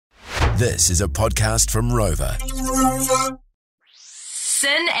This is a podcast from Rover.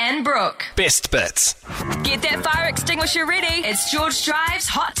 Sin and Brooke. Best bits. Get that fire extinguisher ready. It's George Drive's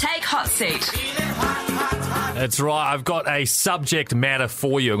Hot Take Hot Seat. That's right. I've got a subject matter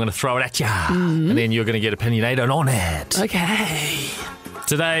for you. I'm going to throw it at you. And then you're going to get opinionated on it. Okay.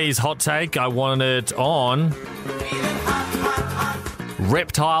 Today's hot take, I wanted on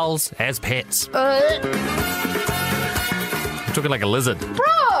reptiles as pets. I'm talking like a lizard.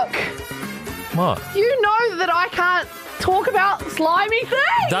 Brooke, What? you know that I can't talk about slimy things.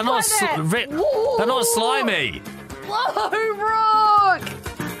 They're not, like that. they're not slimy. Whoa, Brooke.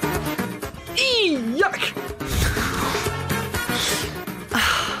 Yuck.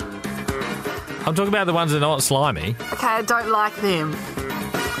 I'm talking about the ones that are not slimy. Okay, I don't like them.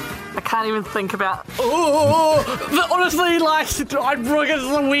 I can't even think about. Oh, honestly, Brooke, it's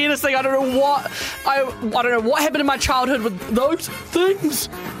the weirdest thing. I don't know what happened in my childhood with those things,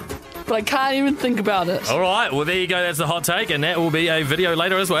 but I can't even think about it. All right, well, there you go. That's the hot take, and that will be a video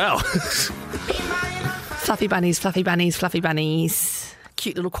later as well. Fluffy bunnies, fluffy bunnies, fluffy bunnies.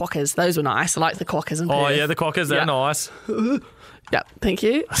 Cute little quokkas. Those were nice. I like the quokkas in Oh, Perth. yeah, the quokkas, they're nice. Yep, thank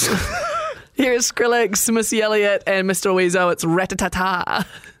you. Here's Skrillex, Missy Elliott, and Mr. Weezo. It's Ratatata.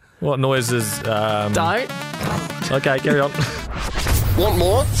 What noises? Don't. Okay, carry on. Want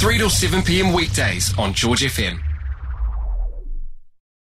more? 3 till 7 p.m. weekdays on George FM.